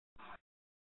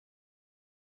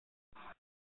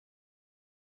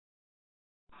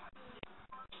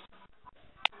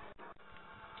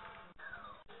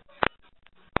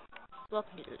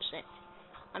Welcome to the Senate.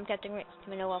 I'm Captain Rex,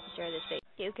 Commando Officer of this base.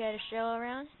 Do you care to show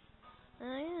around?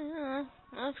 Yeah,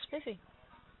 that looks spiffy.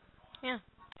 Yeah.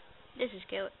 This is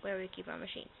where we keep our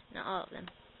machines. Not all of them,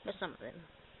 but some of them.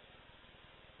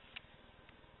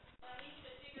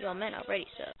 Your men are ready,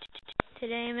 sir.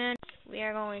 Today, men, we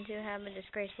are going to have a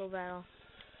disgraceful battle.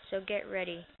 So get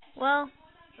ready. Well,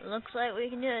 looks like we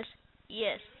can do this.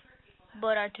 Yes,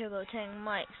 but our turbo tank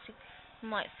might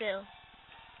fail.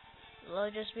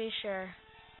 We'll just be sure.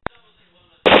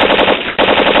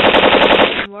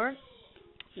 More?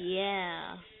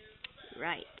 Yeah,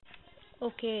 right.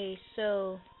 Okay,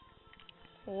 so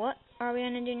what are we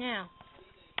gonna do now?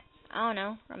 I don't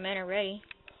know. Our men are ready.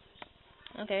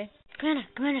 Okay.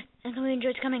 Commander, incoming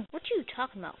droid's coming. What you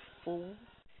talking about, fool?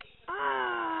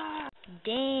 Ah!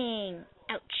 Dang.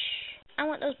 Ouch. I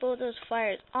want both those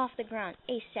fires off the ground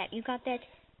ASAP. You got that?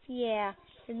 Yeah.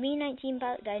 The B-19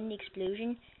 pilot died in the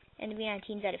explosion, and the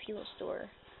B-19's at a fuel store.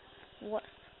 What?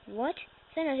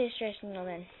 Send us a distress signal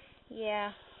then.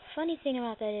 Yeah. Funny thing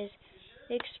about that is,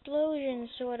 the explosion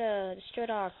sorta destroyed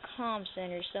our comm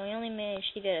center, so we only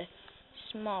managed to get a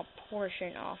small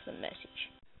portion off the message.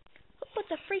 Who put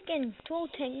the freaking tool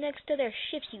tank next to their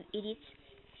ships, you idiots?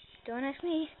 Don't ask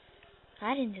me.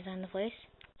 I didn't design the place.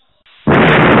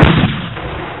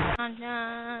 Dun,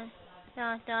 dun,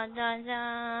 dun, dun, dun,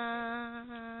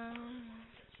 dun.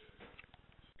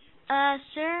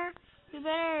 Sir, we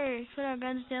better put our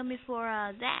guns down before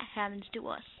that happens to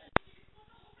us.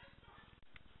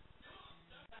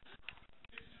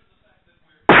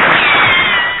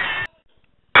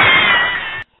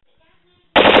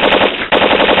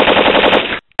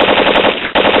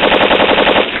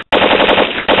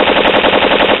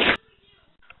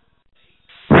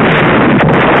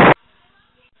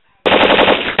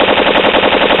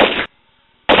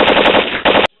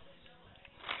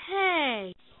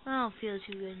 Hey, I don't feel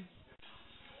too good.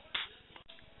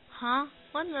 Huh?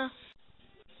 What the?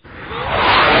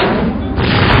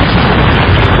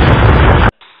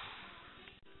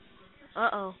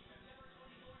 Uh-oh.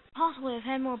 Possibly have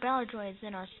had more battle droids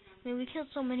than us. I mean, we killed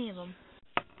so many of them.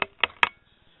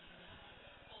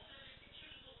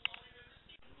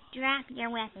 Drop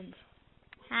your weapons.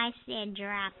 I said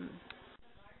drop them.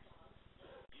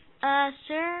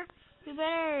 Sir, we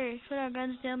better put our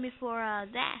guns down before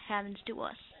that happens to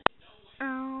us.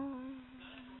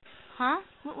 Huh?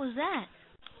 What was that?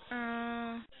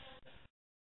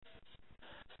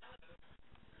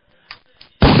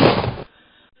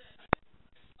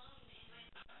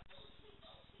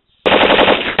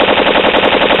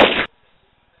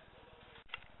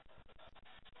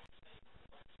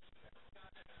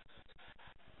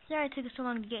 Sorry it took us so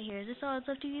long to get here. Is this all that's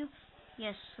left of you?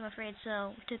 Yes, I'm afraid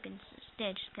so. We took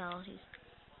instead qualities.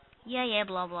 Yeah,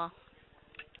 blah blah.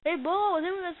 Hey, Bo, I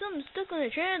think we got something stuck on the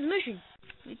transmission.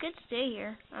 We could stay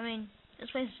here. I mean,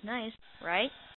 this place is nice, right?